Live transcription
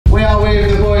we are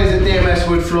with the boys at DMS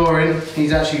Wood Flooring.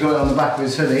 He's actually got it on the back of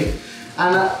his hoodie.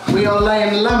 And we are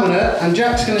laying laminate, and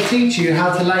Jack's going to teach you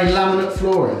how to lay laminate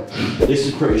flooring. This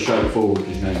is pretty straightforward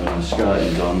because you ain't got no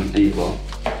skirtings on either.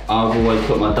 I've always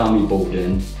put my dummy board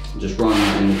in, just run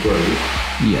it in the groove.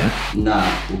 Yeah. And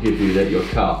that will give you your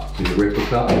cut, your ripper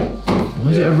cut. Why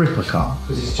is it a ripper cut?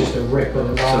 Because it's just a rip on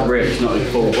the It's a rip, it's not a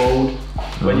full board.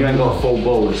 When you ain't got a full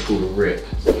board, it's called a rip.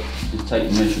 Just take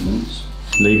your measurements.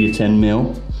 Leave your 10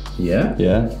 mil. Yeah?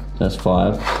 Yeah, that's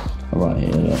 5. Right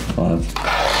here, that's 5.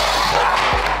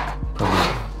 Probably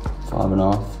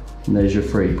 5.5. And there's your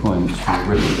 3 points for the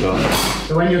ripper cut.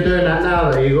 So when you're doing that now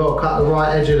though, you've got to cut the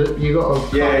right edge of the, you've got to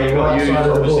cut the right side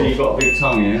of the board. You've got a big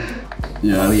tongue here.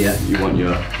 Yeah, you want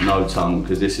your no tongue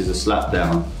because this is a slap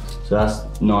down. So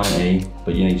that's 90,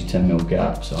 but you need your 10 mil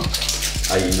gap, so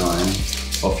 89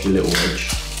 off your little edge.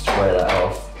 Square that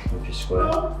off with your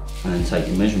square, and then take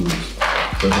your measurements.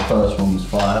 So the first one was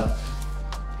 5,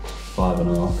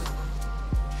 5.5,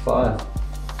 5.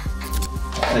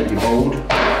 Take your board,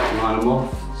 line them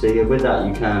off. See, with that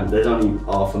you can, there's only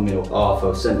half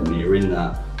a centimetre in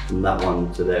that, from that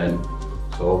one to them.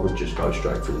 So I would just go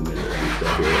straight through the middle and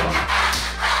they'll be alright.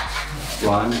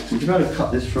 Ryan, would you be able to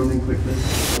cut this from me quickly?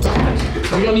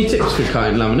 Have you got any tips for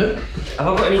cutting laminate? Have I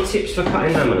got any tips for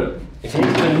cutting laminate? If you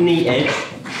need a neat edge,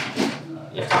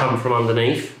 you have to come from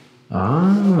underneath.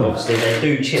 Ah. Obviously they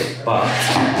do chip, but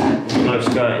no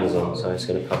skirtings on, so it's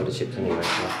going to cover the chips anyway.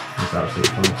 So. That's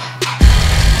absolutely fine.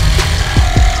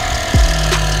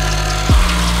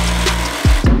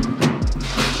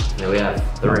 There we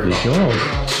have the Lovely ripper. job.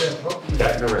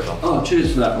 Okay, the ripper. Oh,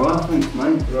 cheers for that, Ryan. Thanks,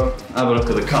 mate. Have a look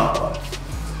at the cut.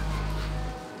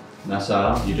 That's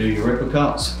how you do your ripper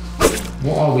cuts.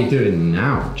 What are we doing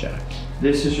now, Jack?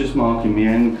 This is just marking the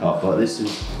end cut, but these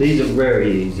are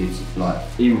very easy to, like,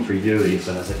 even for you,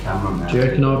 even as a cameraman. Do you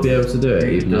reckon I'll be able to do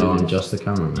it even though I'm just a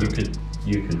cameraman?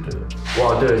 You can do it.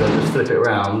 What I'll do is I'll just flip it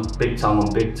around, big tongue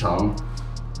on big tongue,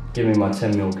 give me my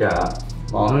 10 mil gap.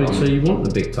 Oh, so you want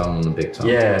the big tongue on the big tongue?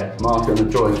 Yeah, mark it on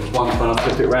the joint, because once when I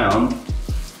flip it round,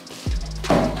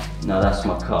 now that's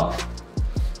my cut.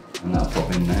 And that'll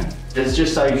pop in there. It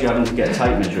just saves you having to get a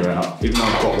tape measure out. Even though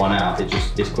I've got one out,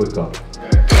 it's quicker.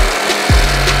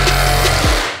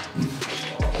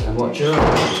 And watch your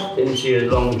into your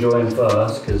long join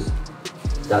first, because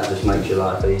that just makes your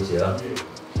life easier.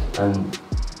 And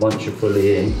once you're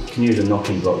fully in, you can use a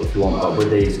knocking block if you want, but with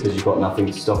these, because you've got nothing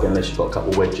to stop it unless you've got a couple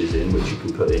of wedges in, which you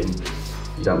can put in,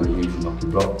 you don't really use a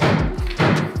knocking block.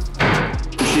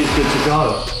 She's good to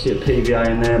go. Get a PVA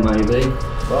in there maybe.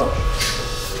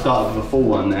 Start with a full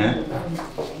one there.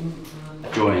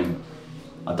 Join.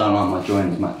 I don't like my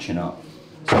joins matching up.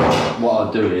 So what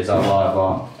I'll do is I'll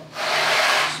either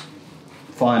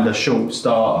find a short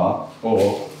starter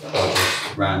or I'll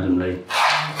just randomly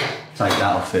take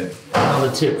that off it.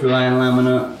 Another tip for laying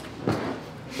laminate.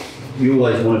 You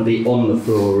always want to be on the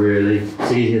floor really.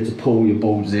 It's easier to pull your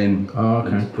boards in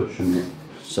than to push them in.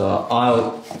 So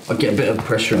I'll get a bit of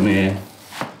pressure on here,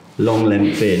 long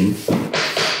length in.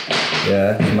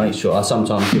 Yeah, to make sure. I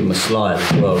sometimes give them a slide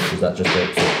as well because that just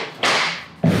helps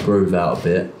it groove out a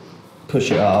bit.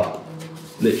 Push it up,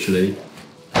 literally.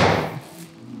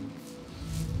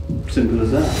 Simple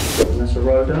as that. And that's a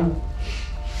row down.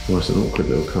 Well, it's an awkward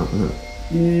little cut, isn't it?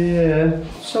 Yeah,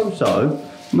 so.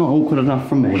 Not awkward enough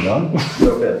for me though. A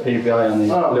little bit of PVA on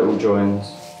these little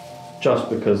joins, just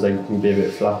because they can be a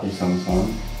bit flappy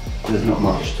sometimes. There's not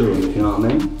much to them, if you know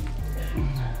what I mean.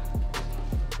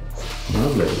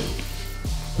 Lovely.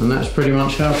 And that's pretty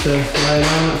much how to lay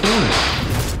laminate flooring.